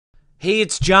Hey,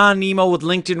 it's John Nemo with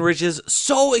LinkedIn Riches.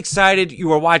 So excited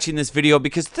you are watching this video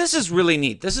because this is really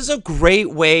neat. This is a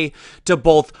great way to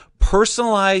both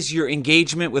personalize your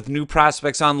engagement with new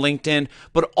prospects on LinkedIn,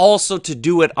 but also to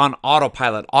do it on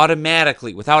autopilot,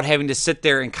 automatically, without having to sit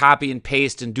there and copy and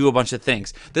paste and do a bunch of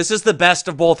things. This is the best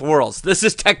of both worlds. This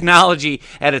is technology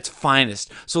at its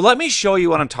finest. So let me show you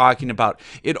what I'm talking about.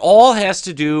 It all has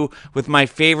to do with my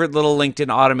favorite little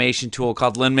LinkedIn automation tool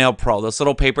called LinMail Pro, this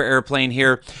little paper airplane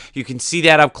here. You can see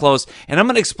that up close, and I'm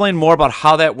going to explain more about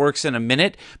how that works in a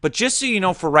minute. But just so you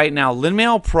know, for right now,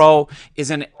 LinMail Pro is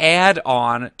an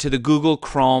add-on to the Google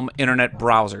Chrome internet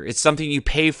browser. It's something you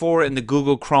pay for in the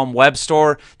Google Chrome web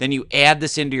store. Then you add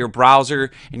this into your browser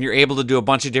and you're able to do a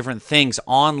bunch of different things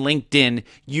on LinkedIn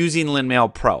using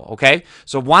LinMail Pro, okay?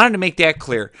 So wanted to make that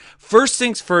clear. First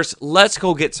things first, let's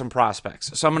go get some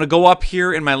prospects. So I'm going to go up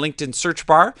here in my LinkedIn search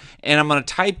bar and I'm going to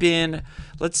type in,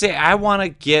 let's say I want to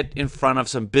get in front of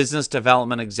some business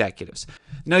development executives.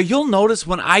 Now you'll notice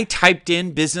when I typed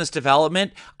in business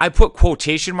development, I put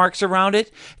quotation marks around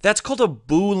it. That's called a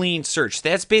Boolean search.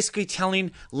 That's basically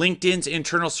telling LinkedIn's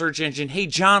internal search engine, hey,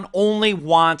 John only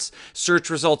wants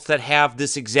search results that have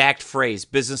this exact phrase,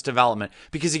 business development.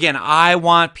 Because again, I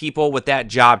want people with that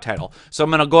job title. So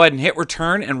I'm going to go ahead and hit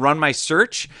return and run my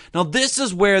search. Now this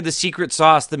is where the secret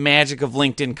sauce, the magic of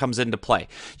LinkedIn comes into play.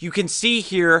 You can see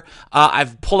here,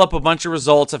 I've pulled up a bunch of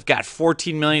results. I've got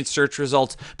 14 million search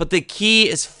results, but the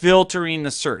key is filtering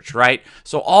the search, right?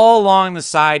 So all along the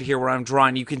side here where I'm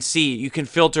drawing, you can see you can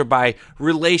filter by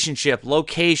relationship,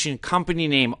 location, company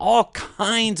name, all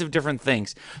kinds of different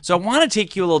things. So I want to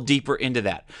take you a little deeper into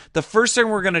that. The first thing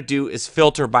we're going to do is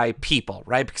filter by people,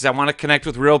 right? Because I want to connect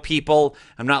with real people.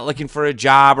 I'm not looking for a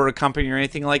job or a company or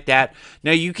anything like that.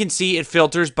 Now you can see it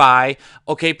filters by,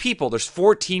 okay, people. There's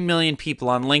 14 million people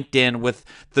on LinkedIn with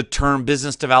the term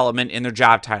business development in their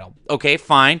job title. Okay,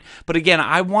 fine. But again,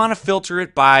 I want to filter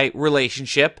it by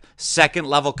relationship, second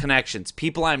level connections,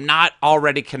 people I'm not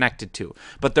already connected to,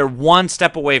 but they're one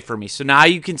step away from me. So now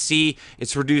you can see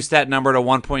it's reduced that number to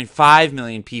 1.5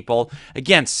 million people.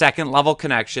 Again, second level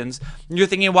connections. And you're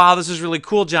thinking, wow, this is really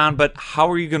cool, John, but how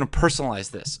are you going to personalize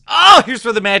this? Oh, here's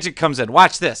where the magic comes in.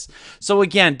 Watch this. So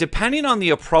again, depending on the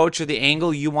approach or the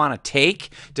angle you want to take,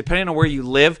 depending on where you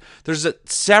live, there's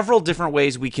several different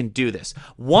ways we can do this.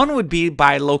 One would be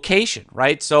by location,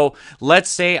 right? So let's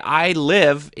say I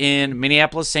live in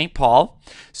Minneapolis, St. Paul.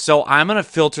 So I'm going to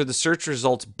filter the search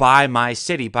results by my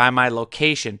city, by my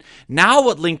location. Now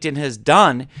what LinkedIn has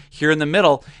done here in the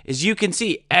middle is you can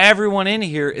see everyone in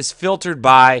here is filtered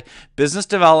by business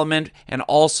development and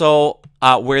also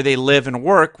where they live and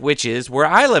work, which is where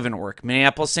I live and work.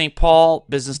 Minneapolis, St. Paul,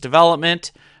 business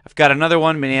development. I've got another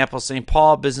one, Minneapolis, St.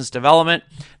 Paul, business development.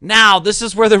 Now, this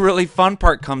is where the really fun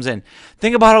part comes in.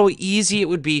 Think about how easy it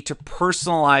would be to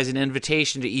personalize an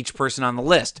invitation to each person on the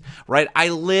list, right? I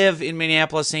live in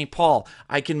Minneapolis, St. Paul.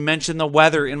 I can mention the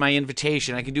weather in my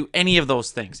invitation. I can do any of those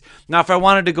things. Now, if I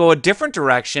wanted to go a different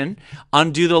direction,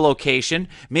 undo the location,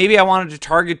 maybe I wanted to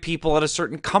target people at a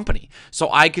certain company.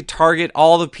 So I could target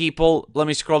all the people, let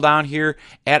me scroll down here,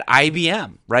 at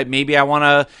IBM, right? Maybe I want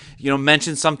to,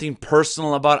 mention something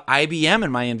personal about IBM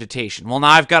in my invitation. Well,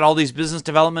 now I've got all these business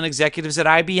development executives at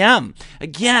IBM.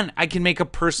 Again, I can make a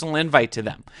personal invite to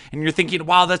them. And you're thinking,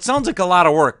 wow, that sounds like a lot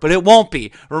of work, but it won't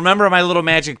be. Remember my little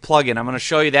magic plugin. I'm going to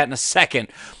show you that in a second.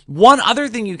 One other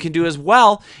thing you can do as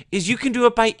well is you can do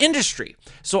it by industry.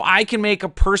 So I can make a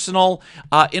personal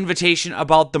invitation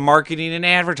about the marketing and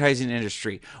advertising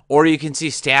industry. Or you can see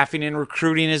staffing and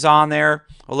recruiting is on there.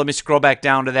 Well, let me scroll back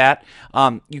down to that.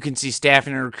 You can see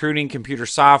staffing and recruiting, computer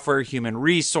software, human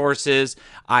resources,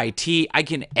 IT. I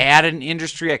can add an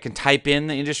industry. I can type in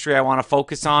the industry I want to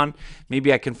focus on.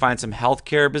 Maybe I can find some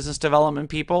healthcare business development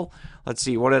people. Let's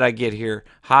see, what did I get here?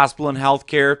 Hospital and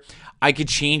healthcare. I could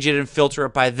change it and filter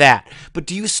it by that. But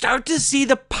do you start to see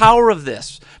the power of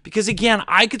this? Because again,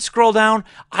 I could scroll down.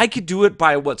 I could do it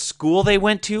by what school they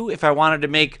went to if I wanted to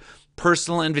make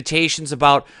personal invitations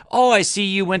about, oh, I see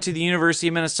you went to the University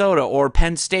of Minnesota or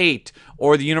Penn State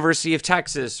or the University of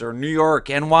Texas or New York,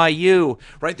 NYU,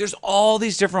 right? There's all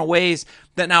these different ways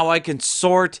that now I can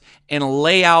sort and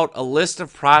lay out a list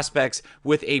of prospects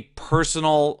with a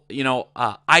personal,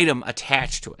 item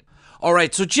attached to it. All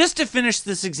right, so just to finish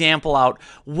this example out,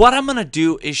 what I'm going to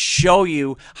do is show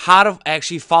you how to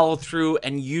actually follow through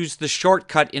and use the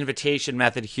shortcut invitation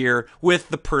method here with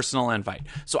the personal invite.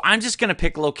 So I'm just going to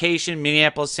pick location,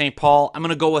 Minneapolis, St. Paul. I'm going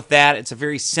to go with that. It's a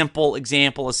very simple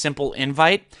example, a simple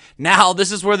invite. Now,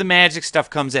 this is where the magic stuff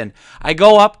comes in. I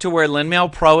go up to where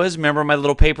LinMail Pro is. Remember my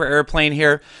little paper airplane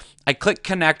here? I click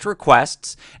connect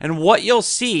requests, and what you'll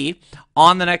see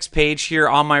on the next page here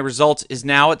on my results is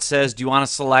now it says, do you want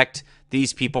to select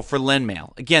these people for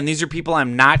LinMail? Again, these are people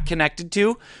I'm not connected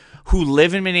to, who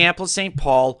live in Minneapolis, St.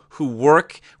 Paul, who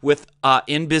work with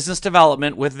in business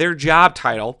development with their job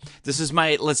title. This is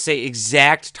my, let's say,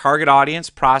 exact target audience,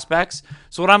 prospects.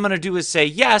 So what I'm going to do is say,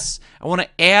 yes, I want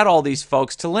to add all these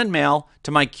folks to LinMail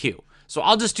to my queue. So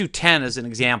I'll just do 10 as an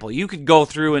example. You could go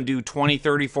through and do 20,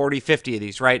 30, 40, 50 of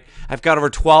these, right? I've got over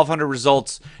 1,200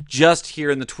 results just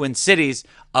here in the Twin Cities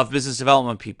of business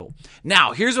development people.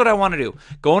 Now, here's what I want to do.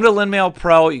 Go into LinMail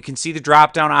Pro. You can see the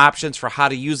drop-down options for how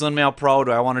to use LinMail Pro.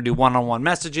 Do I want to do one-on-one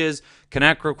messages,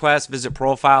 connect requests, visit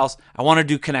profiles? I want to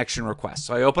do connection requests.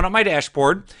 So I open up my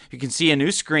dashboard. You can see a new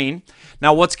screen.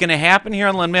 Now, what's going to happen here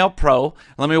on LinMail Pro,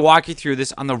 let me walk you through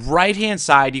this. On the right-hand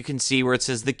side, you can see where it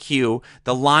says the queue,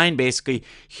 the line basically,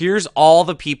 here's all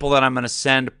the people that I'm going to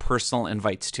send personal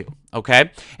invites to.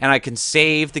 Okay, and I can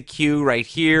save the queue right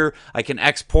here. I can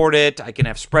export it. I can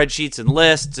have spreadsheets and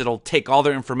lists. It'll take all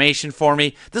their information for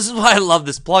me. This is why I love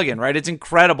this plugin, right? It's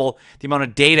incredible the amount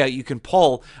of data you can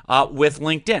pull with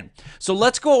LinkedIn. So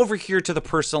let's go over here to the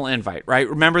personal invite, right?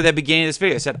 Remember the beginning of this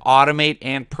video, I said automate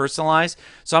and personalize.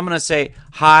 So I'm going to say,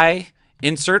 hi,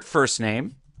 insert first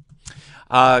name.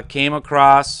 Came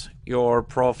across your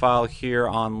profile here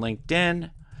on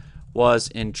LinkedIn, was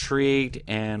intrigued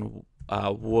and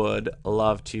would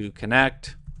love to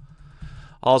connect.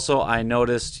 Also, I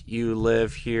noticed you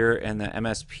live here in the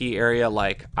MSP area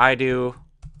like I do.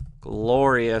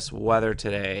 Glorious weather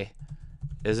today,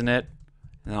 isn't it?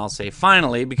 And I'll say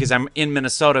finally, because I'm in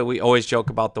Minnesota, we always joke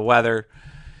about the weather.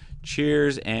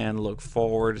 Cheers and look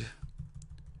forward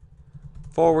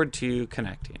to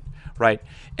connecting. Right.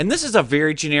 And this is a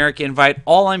very generic invite.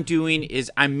 All I'm doing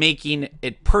is I'm making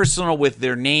it personal with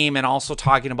their name and also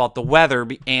talking about the weather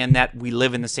and that we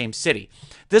live in the same city.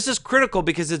 This is critical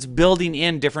because it's building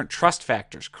in different trust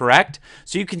factors, correct?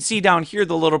 So you can see down here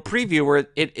the little preview where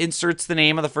it inserts the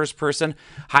name of the first person.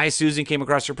 Hi, Susan, came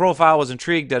across your profile, was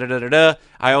intrigued, da-da-da-da-da.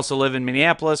 I also live in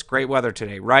Minneapolis, great weather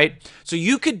today, right? So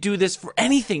you could do this for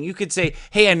anything. You could say,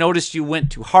 hey, I noticed you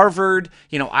went to Harvard.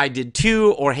 You know, I did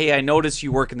too. Or, hey, I noticed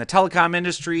you work in the telecom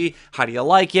industry. How do you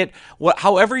like it?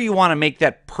 However you want to make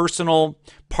that personal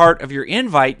part of your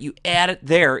invite, you add it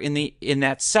there in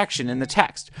that section in the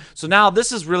text. So now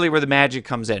this is really where the magic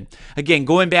comes in. Again,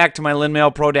 going back to my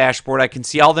LinMail Pro dashboard, I can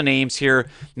see all the names here,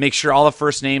 make sure all the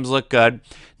first names look good.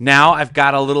 Now I've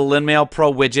got a little LinMail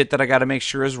Pro widget that I got to make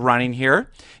sure is running here.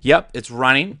 Yep, it's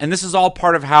running. And this is all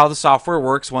part of how the software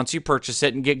works once you purchase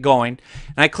it and get going.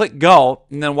 And I click go,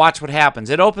 and then watch what happens.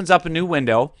 It opens up a new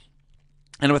window.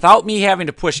 And without me having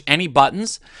to push any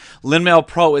buttons, LinMail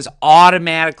Pro is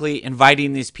automatically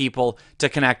inviting these people to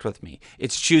connect with me.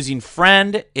 It's choosing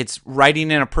friend. It's writing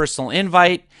in a personal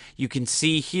invite. You can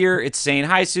see here it's saying,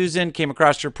 hi, Susan, came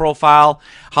across your profile.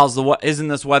 Isn't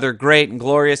this weather great and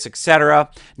glorious, etc.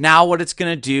 Now what it's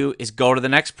going to do is go to the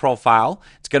next profile.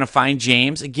 It's going to find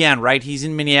James. Again, right, he's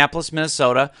in Minneapolis,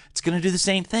 Minnesota. It's going to do the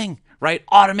same thing. Right,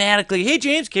 automatically, hey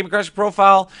James, came across your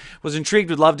profile, was intrigued,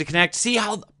 would love to connect. See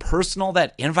how personal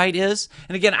that invite is?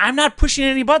 And again, I'm not pushing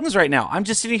any buttons right now. I'm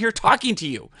just sitting here talking to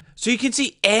you. So you can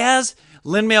see as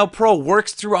LinMail Pro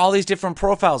works through all these different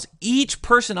profiles, each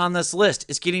person on this list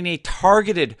is getting a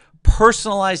targeted,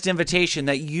 personalized invitation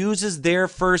that uses their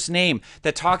first name,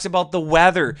 that talks about the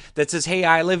weather, that says, hey,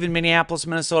 I live in Minneapolis,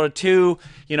 Minnesota too,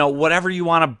 you know, whatever you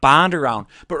want to bond around.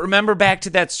 But remember back to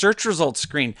that search results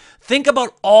screen. Think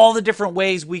about all the different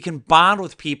ways we can bond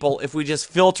with people if we just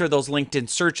filter those LinkedIn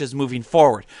searches moving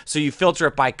forward. So you filter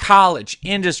it by college,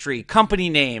 industry, company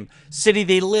name, city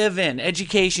they live in,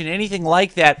 education, anything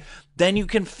like that. Then you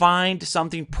can find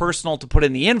something personal to put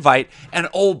in the invite. And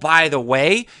oh, by the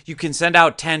way, you can send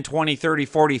out 10, 20, 30,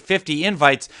 40, 50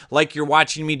 invites like you're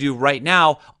watching me do right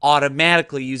now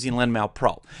automatically using LinMail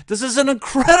Pro. This is an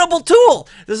incredible tool.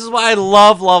 This is why I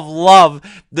love, love, love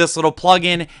this little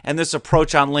plugin and this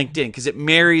approach on LinkedIn, because it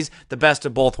marries the best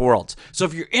of both worlds. So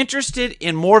if you're interested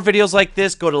in more videos like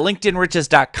this, go to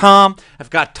linkedinriches.com. I've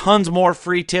got tons more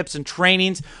free tips and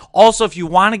trainings. Also, if you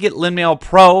want to get LinMail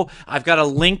Pro, I've got a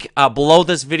link below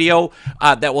this video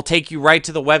that will take you right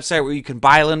to the website where you can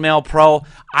buy LinMail Pro.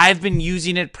 I've been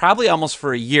using it probably almost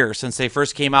for a year since they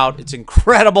first came out. It's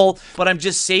incredible, but I'm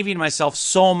just saving myself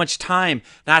so much time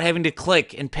not having to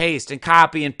click and paste and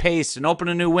copy and paste and open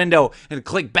a new window and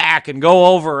click back and go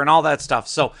over and all that stuff.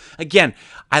 So again,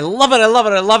 I love it. I love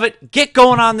it. I love it. Get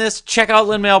going on this. Check out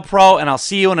LinMail Pro, and I'll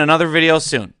see you in another video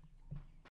soon.